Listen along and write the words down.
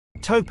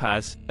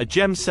Topaz, a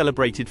gem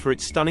celebrated for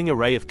its stunning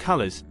array of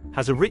colors,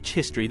 has a rich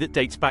history that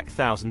dates back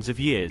thousands of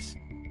years.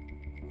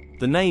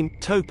 The name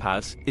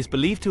topaz is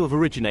believed to have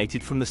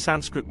originated from the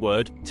Sanskrit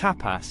word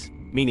tapas,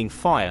 meaning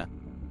fire,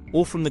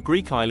 or from the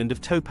Greek island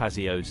of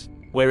Topazios,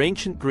 where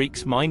ancient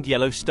Greeks mined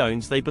yellow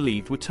stones they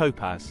believed were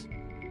topaz.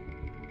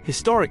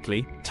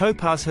 Historically,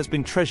 topaz has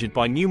been treasured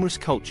by numerous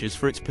cultures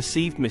for its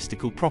perceived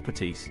mystical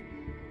properties.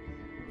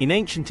 In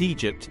ancient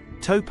Egypt,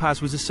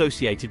 topaz was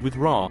associated with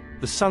Ra,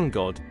 the sun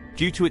god,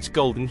 due to its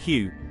golden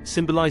hue,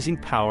 symbolizing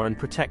power and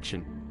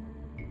protection.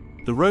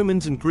 The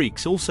Romans and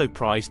Greeks also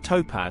prized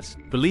topaz,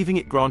 believing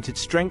it granted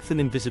strength and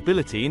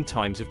invisibility in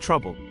times of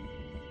trouble.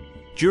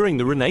 During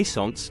the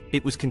Renaissance,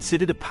 it was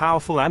considered a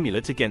powerful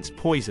amulet against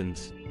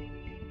poisons.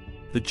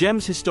 The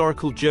gem's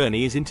historical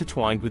journey is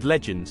intertwined with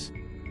legends,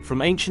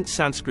 from ancient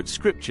Sanskrit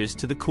scriptures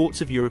to the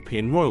courts of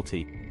European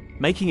royalty,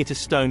 making it a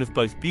stone of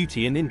both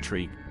beauty and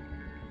intrigue.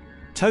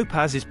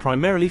 Topaz is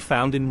primarily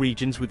found in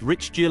regions with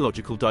rich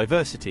geological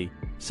diversity,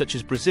 such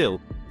as Brazil,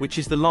 which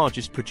is the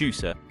largest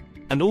producer,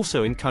 and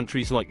also in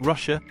countries like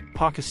Russia,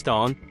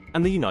 Pakistan,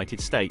 and the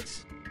United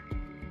States.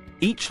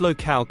 Each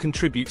locale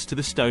contributes to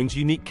the stone's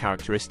unique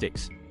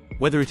characteristics,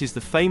 whether it is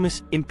the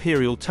famous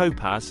Imperial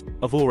topaz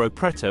of Ouro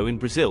Preto in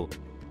Brazil,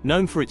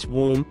 known for its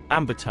warm,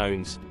 amber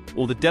tones,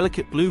 or the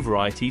delicate blue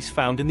varieties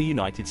found in the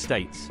United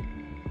States.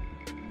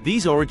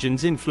 These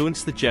origins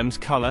influence the gem's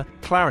color,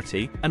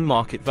 clarity, and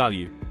market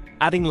value,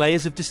 adding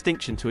layers of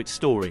distinction to its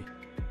story.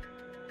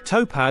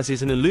 Topaz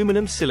is an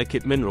aluminum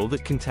silicate mineral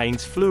that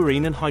contains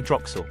fluorine and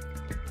hydroxyl.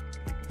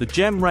 The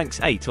gem ranks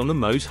 8 on the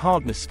Mohs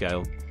hardness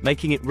scale,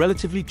 making it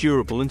relatively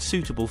durable and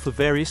suitable for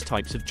various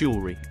types of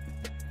jewelry.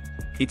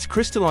 Its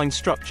crystalline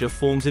structure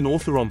forms in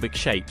orthorhombic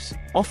shapes,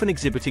 often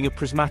exhibiting a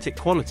prismatic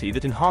quality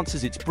that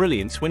enhances its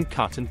brilliance when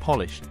cut and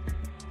polished.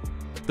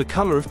 The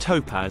color of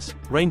topaz,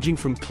 ranging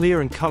from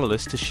clear and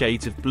colorless to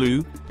shades of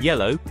blue,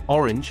 yellow,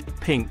 orange,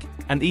 pink,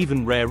 and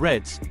even rare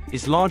reds,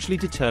 is largely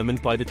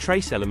determined by the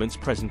trace elements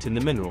present in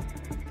the mineral.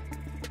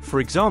 For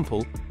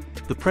example,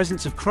 the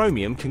presence of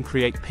chromium can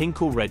create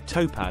pink or red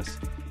topaz,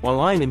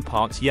 while iron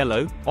imparts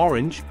yellow,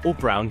 orange, or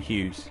brown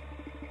hues.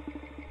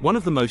 One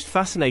of the most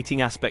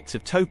fascinating aspects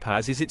of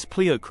topaz is its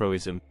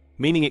pleochroism,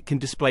 meaning it can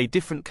display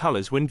different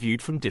colors when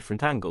viewed from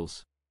different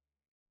angles.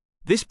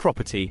 This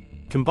property,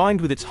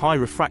 combined with its high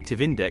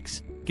refractive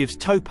index, gives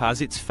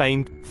topaz its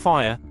famed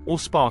fire or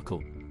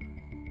sparkle.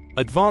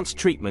 Advanced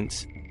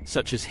treatments,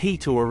 such as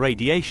heat or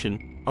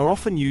irradiation, are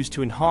often used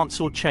to enhance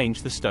or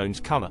change the stone's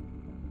color.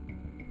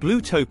 Blue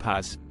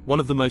topaz, one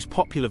of the most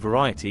popular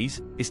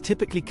varieties, is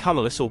typically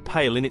colorless or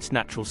pale in its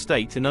natural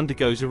state and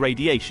undergoes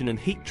irradiation and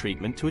heat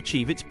treatment to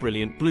achieve its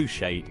brilliant blue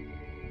shade.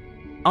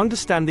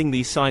 Understanding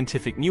these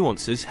scientific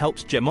nuances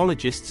helps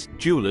gemologists,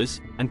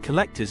 jewelers, and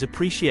collectors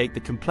appreciate the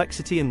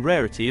complexity and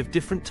rarity of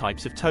different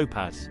types of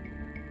topaz.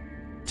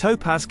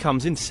 Topaz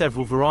comes in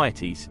several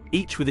varieties,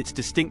 each with its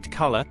distinct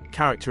color,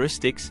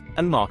 characteristics,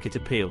 and market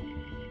appeal.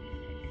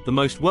 The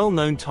most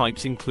well-known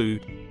types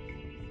include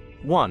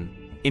 1.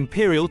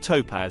 Imperial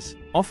topaz,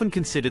 often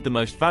considered the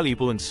most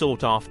valuable and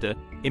sought after.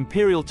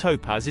 Imperial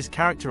topaz is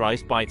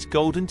characterized by its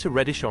golden to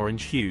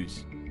reddish-orange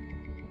hues.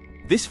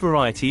 This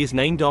variety is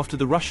named after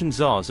the Russian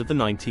Tsars of the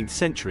 19th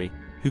century,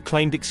 who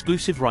claimed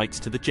exclusive rights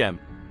to the gem.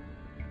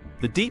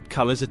 The deep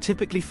colors are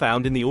typically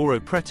found in the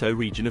Ouro Preto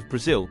region of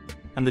Brazil,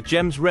 and the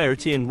gem's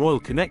rarity and royal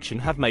connection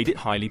have made it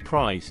highly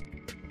prized.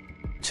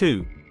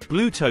 2.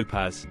 Blue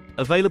topaz,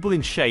 available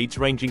in shades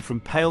ranging from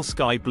pale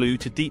sky blue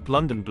to deep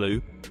London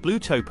blue, blue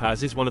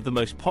topaz is one of the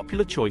most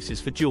popular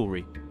choices for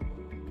jewelry.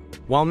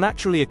 While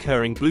naturally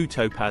occurring blue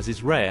topaz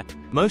is rare,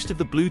 most of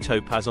the blue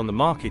topaz on the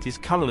market is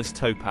colorless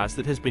topaz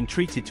that has been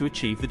treated to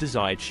achieve the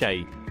desired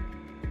shade.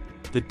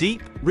 The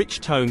deep, rich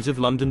tones of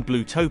London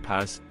blue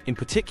topaz, in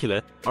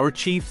particular, are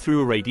achieved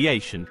through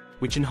irradiation,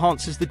 which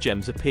enhances the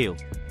gem's appeal.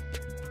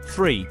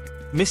 3.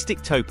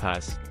 Mystic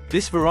topaz.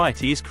 This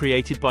variety is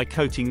created by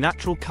coating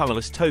natural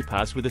colorless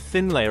topaz with a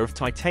thin layer of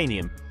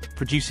titanium,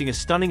 producing a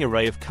stunning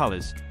array of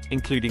colors,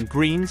 including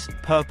greens,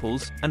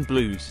 purples, and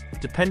blues,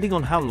 depending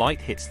on how light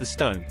hits the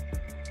stone.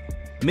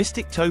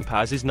 Mystic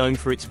topaz is known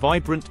for its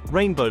vibrant,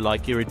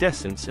 rainbow-like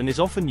iridescence and is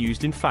often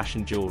used in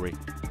fashion jewelry.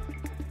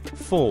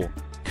 4.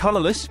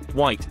 Colorless,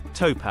 white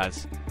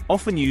topaz.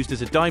 Often used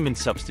as a diamond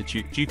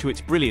substitute due to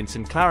its brilliance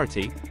and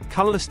clarity,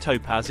 colorless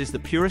topaz is the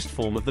purest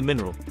form of the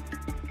mineral.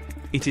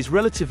 It is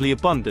relatively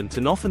abundant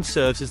and often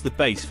serves as the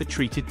base for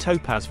treated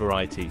topaz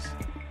varieties.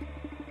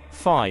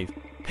 5.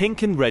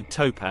 Pink and red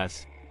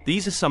topaz.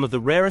 These are some of the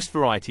rarest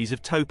varieties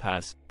of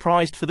topaz,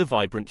 prized for the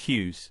vibrant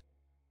hues.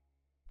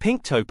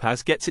 Pink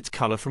topaz gets its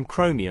color from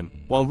chromium,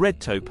 while red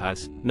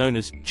topaz, known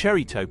as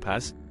cherry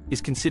topaz,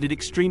 is considered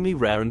extremely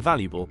rare and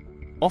valuable,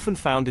 often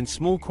found in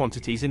small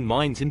quantities in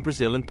mines in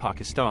Brazil and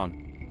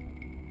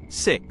Pakistan.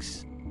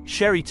 6.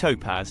 Sherry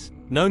topaz.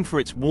 Known for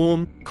its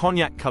warm,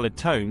 cognac-colored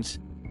tones,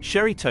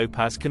 sherry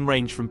topaz can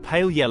range from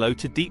pale yellow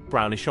to deep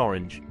brownish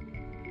orange.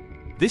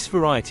 This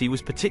variety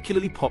was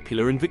particularly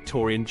popular in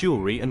Victorian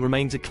jewelry and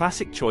remains a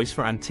classic choice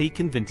for antique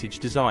and vintage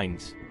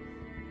designs.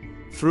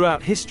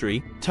 Throughout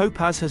history,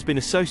 topaz has been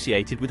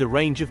associated with a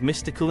range of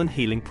mystical and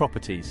healing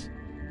properties.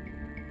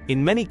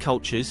 In many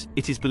cultures,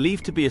 it is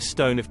believed to be a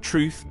stone of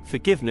truth,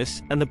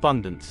 forgiveness, and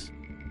abundance.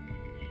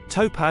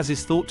 Topaz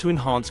is thought to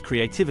enhance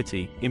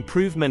creativity,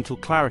 improve mental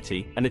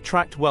clarity, and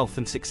attract wealth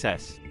and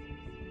success.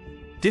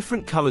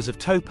 Different colors of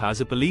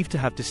topaz are believed to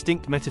have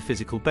distinct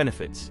metaphysical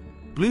benefits.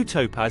 Blue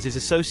topaz is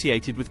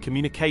associated with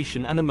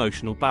communication and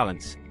emotional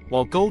balance,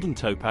 while golden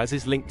topaz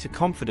is linked to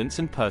confidence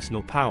and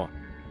personal power.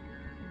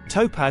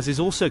 Topaz is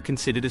also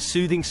considered a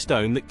soothing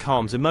stone that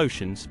calms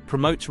emotions,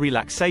 promotes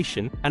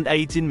relaxation, and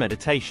aids in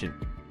meditation.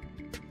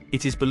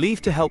 It is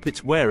believed to help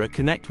its wearer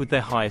connect with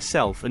their higher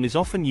self and is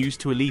often used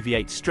to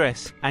alleviate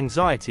stress,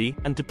 anxiety,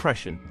 and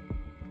depression.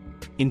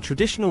 In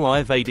traditional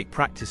Ayurvedic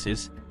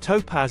practices,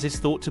 topaz is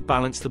thought to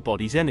balance the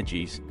body's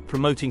energies,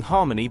 promoting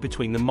harmony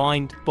between the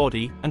mind,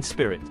 body, and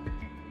spirit.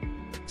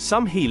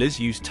 Some healers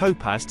use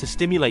topaz to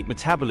stimulate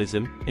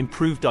metabolism,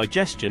 improve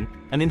digestion,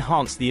 and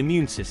enhance the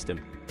immune system.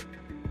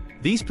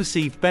 These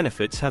perceived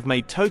benefits have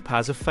made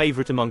topaz a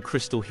favorite among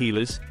crystal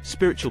healers,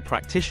 spiritual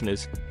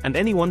practitioners, and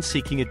anyone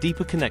seeking a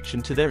deeper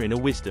connection to their inner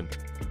wisdom.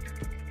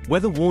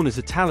 Whether worn as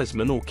a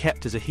talisman or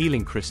kept as a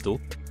healing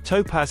crystal,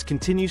 topaz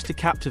continues to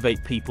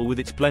captivate people with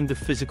its blend of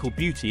physical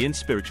beauty and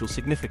spiritual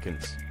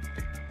significance.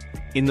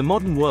 In the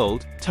modern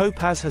world,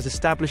 topaz has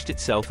established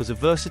itself as a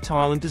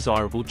versatile and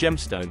desirable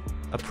gemstone,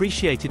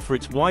 appreciated for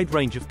its wide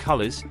range of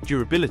colors,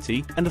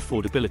 durability, and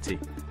affordability.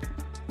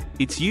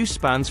 Its use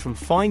spans from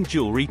fine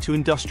jewelry to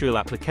industrial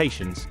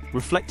applications,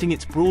 reflecting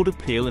its broad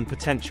appeal and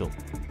potential.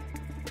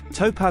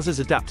 Topaz's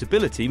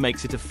adaptability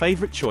makes it a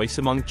favorite choice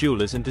among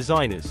jewelers and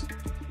designers.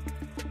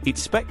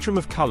 Its spectrum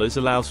of colors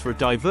allows for a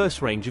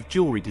diverse range of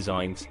jewelry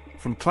designs,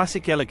 from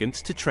classic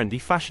elegance to trendy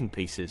fashion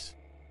pieces.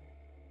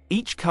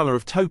 Each color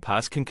of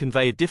topaz can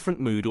convey a different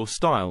mood or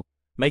style,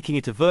 making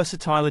it a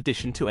versatile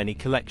addition to any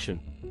collection.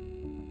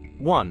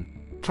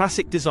 1.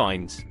 Classic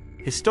designs.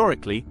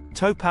 Historically,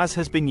 topaz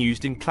has been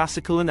used in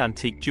classical and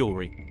antique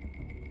jewelry.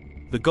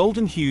 The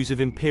golden hues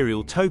of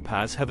Imperial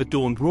topaz have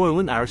adorned royal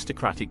and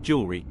aristocratic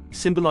jewelry,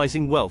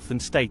 symbolizing wealth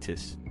and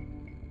status.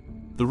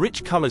 The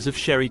rich colors of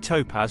sherry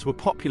topaz were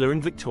popular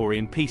in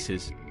Victorian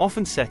pieces,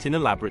 often set in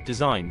elaborate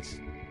designs.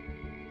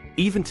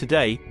 Even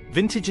today,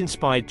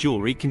 vintage-inspired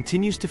jewelry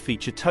continues to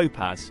feature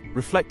topaz,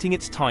 reflecting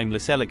its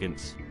timeless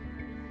elegance.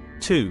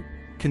 2.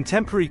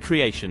 Contemporary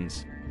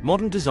creations.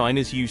 Modern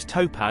designers use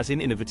topaz in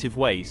innovative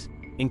ways,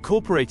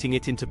 incorporating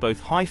it into both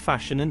high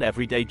fashion and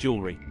everyday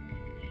jewelry.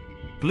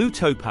 Blue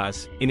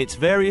topaz, in its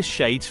various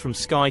shades from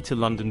sky to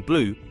London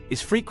blue,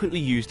 is frequently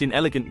used in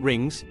elegant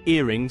rings,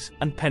 earrings,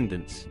 and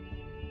pendants.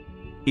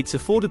 Its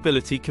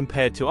affordability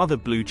compared to other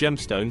blue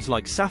gemstones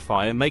like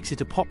sapphire makes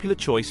it a popular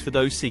choice for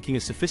those seeking a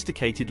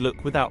sophisticated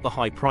look without the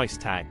high price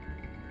tag.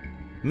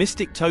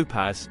 Mystic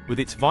topaz, with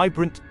its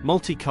vibrant,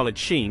 multicolored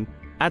sheen,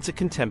 adds a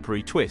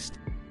contemporary twist,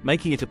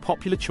 making it a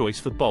popular choice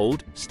for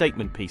bold,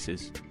 statement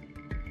pieces.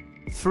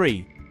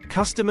 3.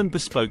 Custom and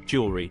bespoke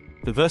jewelry.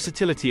 The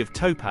versatility of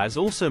topaz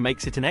also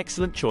makes it an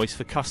excellent choice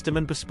for custom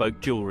and bespoke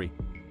jewelry.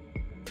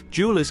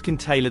 Jewelers can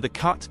tailor the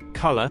cut,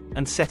 color,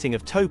 and setting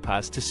of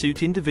topaz to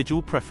suit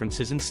individual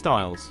preferences and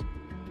styles.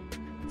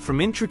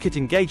 From intricate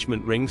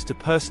engagement rings to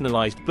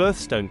personalized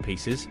birthstone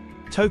pieces,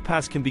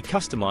 topaz can be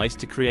customized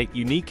to create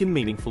unique and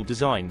meaningful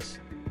designs.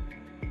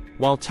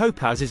 While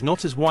topaz is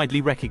not as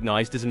widely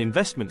recognized as an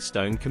investment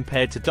stone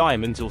compared to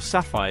diamonds or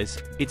sapphires,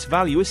 its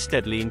value is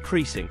steadily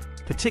increasing,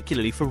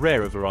 particularly for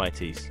rarer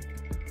varieties.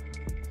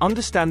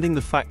 Understanding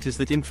the factors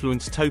that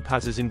influence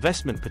topaz's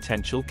investment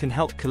potential can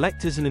help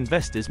collectors and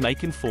investors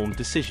make informed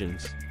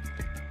decisions.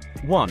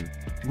 1.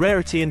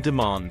 Rarity and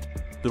demand.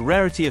 The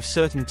rarity of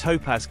certain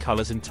topaz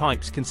colors and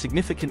types can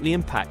significantly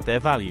impact their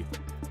value.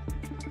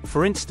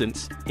 For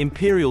instance,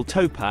 Imperial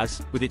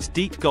topaz, with its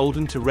deep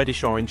golden to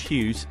reddish-orange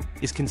hues,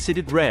 is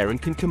considered rare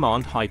and can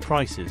command high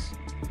prices.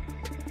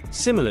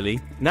 Similarly,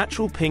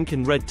 natural pink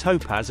and red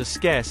topaz are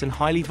scarce and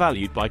highly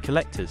valued by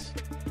collectors.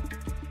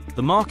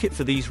 The market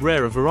for these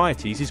rarer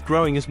varieties is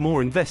growing as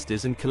more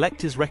investors and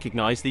collectors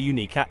recognize their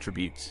unique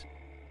attributes.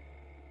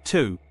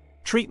 2.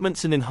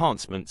 Treatments and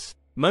enhancements.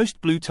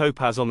 Most blue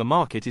topaz on the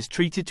market is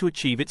treated to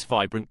achieve its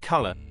vibrant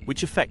color,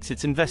 which affects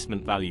its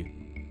investment value.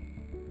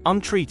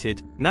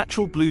 Untreated,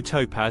 natural blue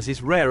topaz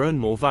is rarer and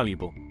more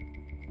valuable.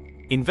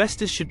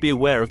 Investors should be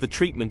aware of the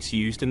treatments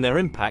used and their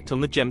impact on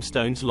the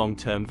gemstone's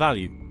long-term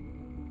value.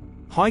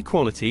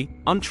 High-quality,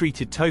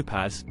 untreated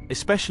topaz,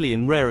 especially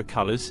in rarer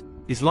colors,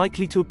 is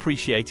likely to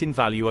appreciate in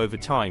value over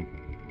time.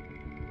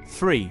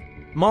 3.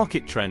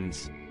 Market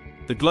trends.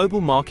 The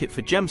global market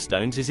for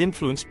gemstones is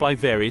influenced by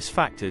various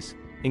factors,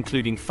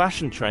 including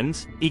fashion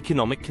trends,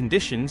 economic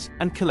conditions,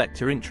 and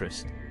collector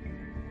interest.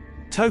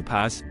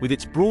 Topaz, with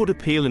its broad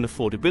appeal and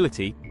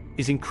affordability,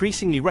 is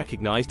increasingly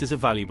recognized as a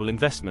valuable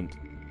investment.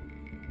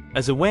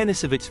 As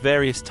awareness of its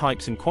various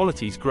types and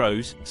qualities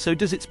grows, so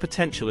does its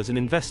potential as an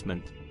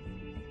investment.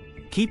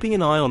 Keeping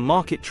an eye on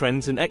market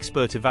trends and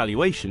expert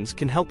evaluations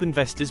can help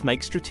investors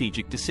make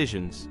strategic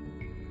decisions.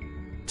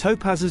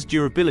 Topaz's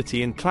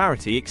durability and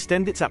clarity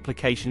extend its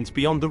applications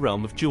beyond the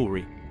realm of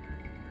jewelry.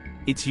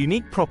 Its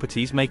unique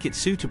properties make it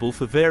suitable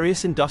for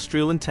various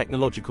industrial and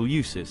technological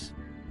uses.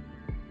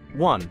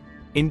 1.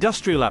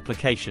 Industrial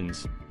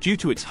applications. Due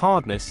to its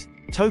hardness,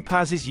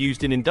 topaz is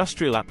used in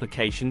industrial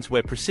applications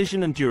where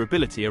precision and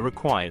durability are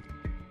required.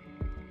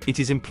 It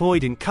is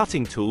employed in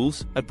cutting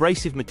tools,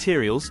 abrasive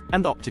materials,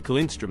 and optical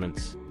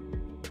instruments.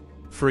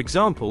 For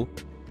example,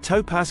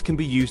 topaz can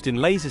be used in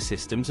laser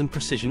systems and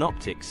precision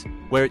optics,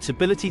 where its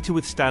ability to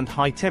withstand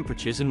high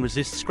temperatures and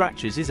resist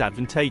scratches is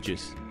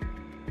advantageous.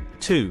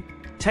 2.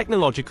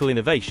 Technological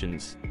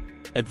innovations.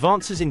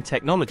 Advances in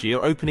technology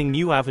are opening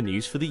new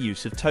avenues for the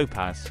use of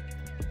topaz.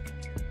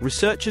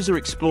 Researchers are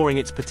exploring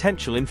its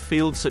potential in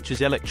fields such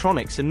as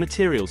electronics and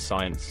materials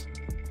science.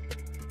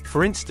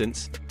 For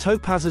instance,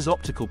 topaz's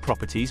optical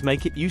properties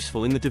make it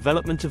useful in the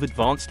development of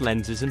advanced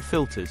lenses and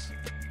filters.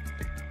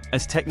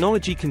 As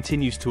technology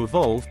continues to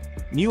evolve,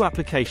 new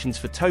applications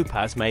for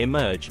topaz may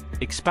emerge,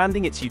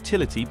 expanding its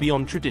utility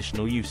beyond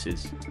traditional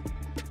uses.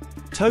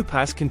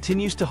 Topaz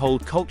continues to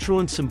hold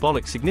cultural and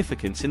symbolic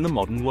significance in the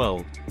modern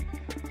world.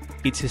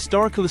 Its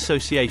historical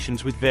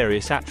associations with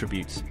various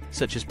attributes,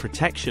 such as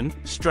protection,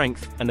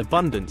 strength, and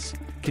abundance,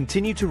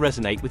 continue to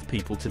resonate with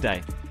people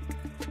today.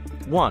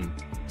 1.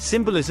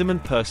 Symbolism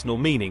and personal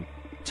meaning.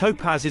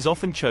 Topaz is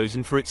often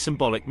chosen for its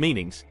symbolic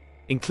meanings,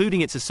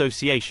 including its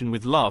association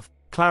with love,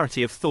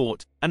 clarity of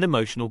thought, and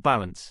emotional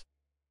balance.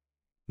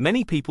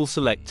 Many people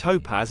select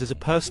topaz as a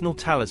personal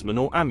talisman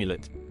or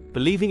amulet,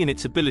 believing in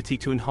its ability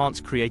to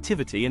enhance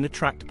creativity and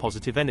attract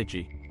positive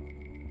energy.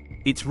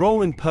 Its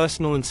role in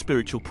personal and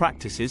spiritual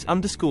practices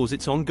underscores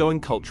its ongoing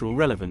cultural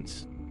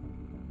relevance.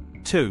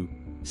 2.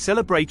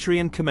 Celebratory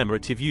and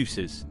commemorative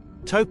uses.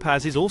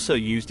 Topaz is also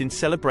used in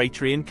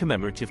celebratory and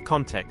commemorative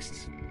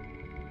contexts.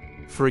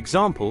 For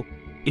example,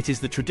 it is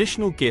the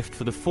traditional gift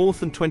for the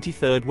 4th and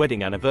 23rd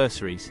wedding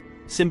anniversaries,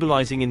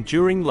 symbolizing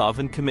enduring love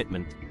and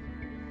commitment.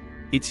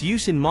 Its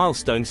use in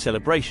milestone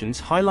celebrations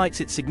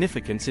highlights its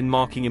significance in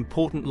marking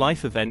important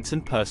life events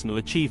and personal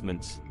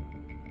achievements.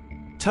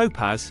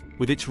 Topaz,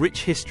 with its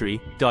rich history,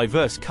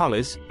 diverse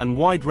colors, and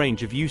wide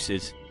range of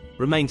uses,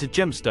 remains a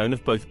gemstone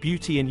of both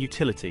beauty and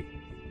utility.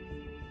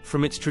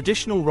 From its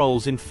traditional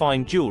roles in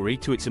fine jewelry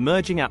to its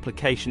emerging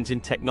applications in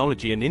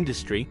technology and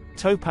industry,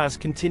 topaz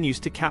continues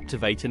to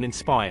captivate and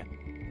inspire.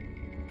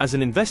 As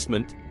an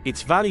investment,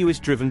 its value is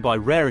driven by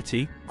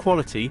rarity,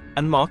 quality,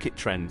 and market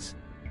trends,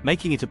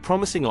 making it a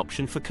promising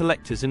option for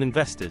collectors and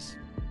investors.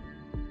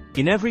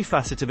 In every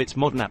facet of its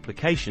modern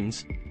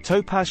applications,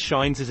 topaz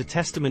shines as a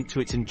testament to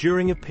its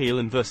enduring appeal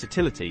and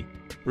versatility,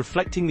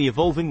 reflecting the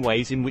evolving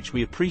ways in which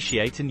we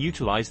appreciate and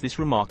utilize this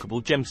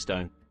remarkable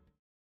gemstone.